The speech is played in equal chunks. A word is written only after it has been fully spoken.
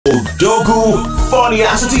Odogwu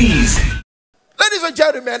Funniasities. Ladies and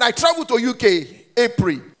gentlemen, I traveled to UK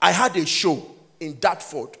April. I had a show in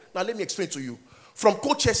Dartford. Now let me explain to you. From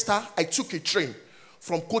Colchester, I took a train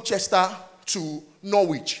from Colchester to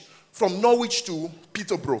Norwich. From Norwich to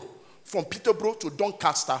Peterborough. From Peterborough to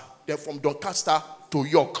Doncaster. Then from Doncaster to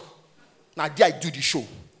York. Now there I do the show.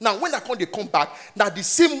 Now when I come back, now the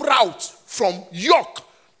same route from York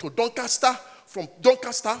to Doncaster, from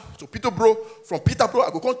Doncaster to Peterborough, from Peterborough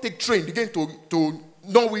I go come take train again to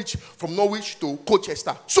Norwich, from Norwich to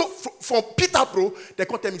Colchester. So from Peterborough, they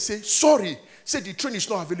come tell me, say, sorry, say the train is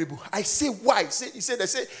not available. I say, why? They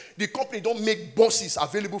say the company don't make buses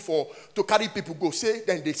available to carry people go. Say,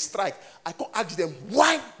 then they strike. I come ask them,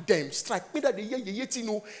 why them strike? Me that they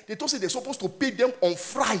told say they're supposed to pay them on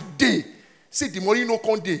Friday. Say the money no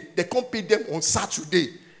come day. They can't pay them on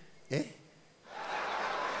Saturday. Eh?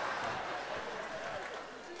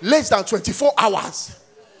 Less than 24 hours.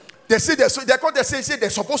 They say they're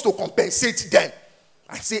supposed to compensate them.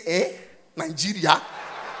 I say, Nigeria?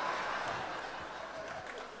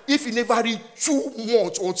 If you never read 2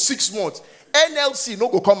 months or 6 months, NLC no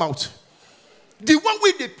go come out. The one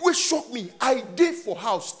way they shock me, I did for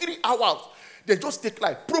house 3 hours. They just take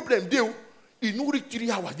life. Problem they no reach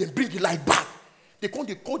 3 hours, they bring the life back. They call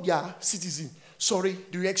their citizen. Sorry,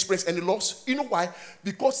 do you express any loss? You know why?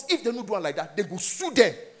 Because if they don't do it like that, they go sue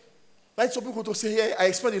them. Like some people to say, hey, I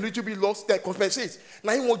expect a little bit loss, then compensate.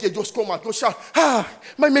 Now you won't just come out, go shout,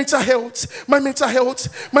 my mental health, my mental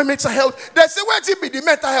health, my mental health. They say, where it be the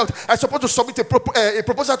mental health? I supposed to submit a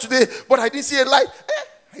proposal today, but I didn't see a light.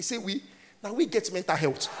 I say, now we get mental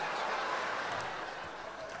health.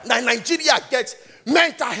 Now Nigeria gets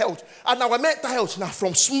mental health. And our mental health now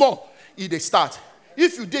from small, they start.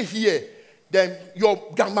 If you did here, then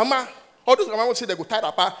your grandmama, all those grandmama say they go tie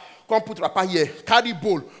rapper, come put rapper here, carry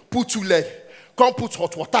bowl, put 2 legs, come put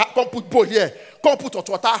hot water, come put bowl here, come put hot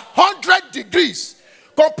water, 100 degrees.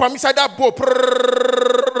 Come from inside that bowl.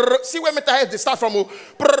 See where mental health they start from.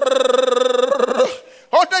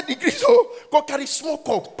 100 degrees. Go carry small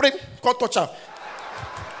cup, pray, come touch her.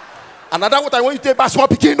 Another what I want you to take back small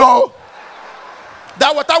pikin, no.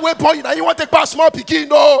 That water way point, now you want to take back small pikin,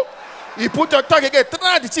 no. You put your tongue again,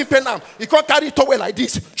 try the thing pen now. You can't carry towel like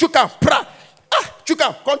this. Chuka, pra.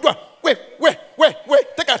 Chuka, come do it. Wait.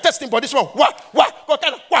 Take a testing for this one. Go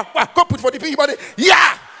put for the big body.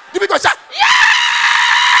 Yeah. The big one shout.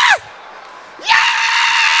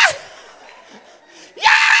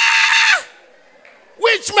 Yeah.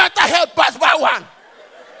 Which mental health pass by one?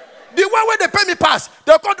 The one where they pay me pass.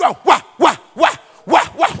 They'll come do one.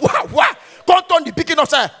 Come turn the picking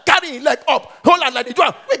upside. Carry his leg up. Hold on like the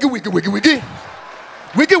drum. Wiggy.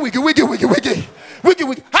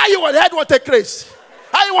 How you want head want to take race?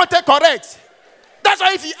 How you want to take correct? That's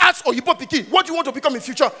why if he asks or you put picky, what do you want to become in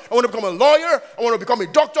future? I want to become a lawyer. I want to become a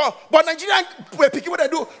doctor. But Nigerian picky, what I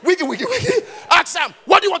do? Wiggy. Ask them,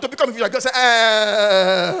 what do you want to become in future? I say,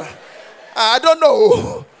 I don't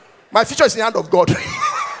know. My future is in the hand of God.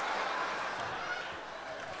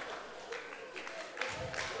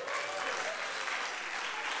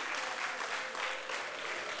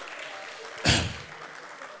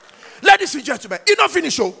 Ladies and gentlemen, you don't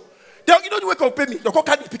finish show. You know the way they pay me. They can't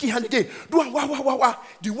carry the picking hand again. Do one.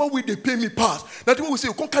 The one way they pay me pass. Now the one we say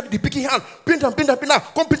you can't carry the picking hand. Pin down.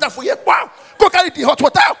 Come pin down for you. Wow. Go carry the hot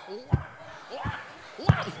water.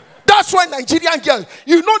 That's why Nigerian girls,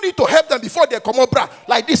 you don't need to help them before they come out, bra.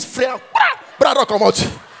 Like this friend. Bra don't come out.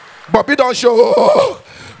 Bobby don't show.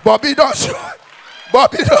 We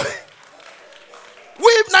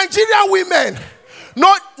Nigerian women.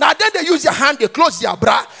 No, now then they use their hand, they close their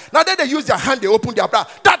bra. Now then they use their hand, they open their bra.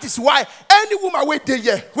 That is why any woman wait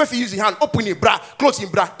there, where if you use your hand, open your bra, close your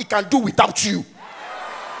bra, it can do without you.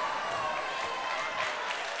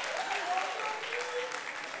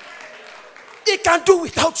 It can do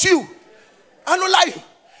without you. I don't lie.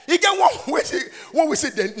 You get one we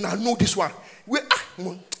say, then now know this one.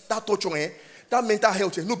 That touch on that mental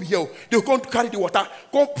health, no be here. They'll come to carry the water,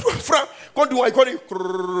 come do what I call it.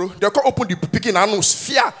 They'll come open the picking and no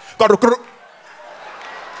sphere. They'll go,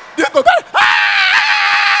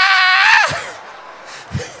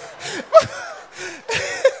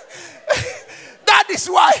 that is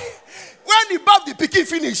why when the bath the picking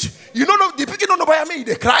finish, you don't know the picking don't know why may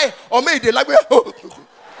they cry or may they like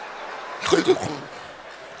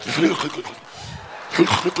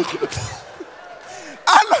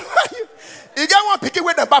You get one picking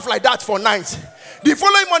with the bath like that for nights. The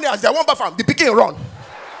following morning, as they want bath, the picking run.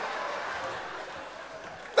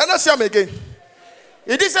 Let us see him again.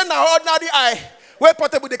 It isn't an ordinary eye. Where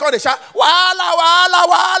portable they call the shot.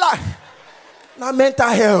 Wala. Now mental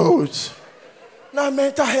health. Now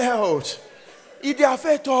mental health. It dey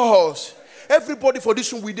affect us. Everybody for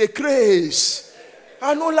this room with the craze.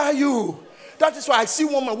 I don't lie you. That is why I see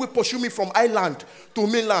one man will pursue me from island to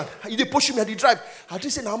mainland. He dey pursue me at the drive. I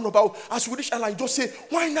just say, I'm not about. As we reach island, he just say,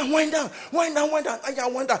 wind down, wind down, wind down, wind down. I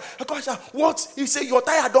wind down. I go say, what? He say, your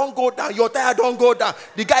tire don't go down. Your tire don't go down.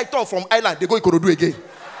 The guy turned from island. They go Ikorodu again.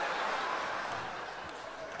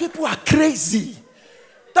 People are crazy.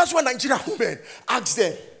 That's why Nigerian women ask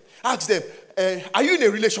them, are you in a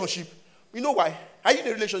relationship? You know why? Are you in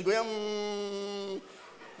a relationship?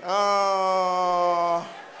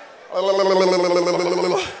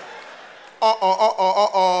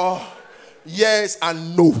 Yes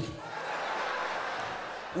and no.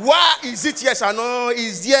 Why is it yes and no?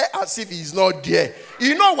 Is there as if he's not there?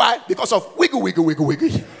 You know why? Because of wiggle, wiggle, wiggle, wiggle.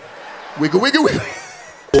 Wiggle, wiggle, wiggle.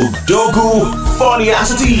 Odogwu funny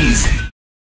as it is.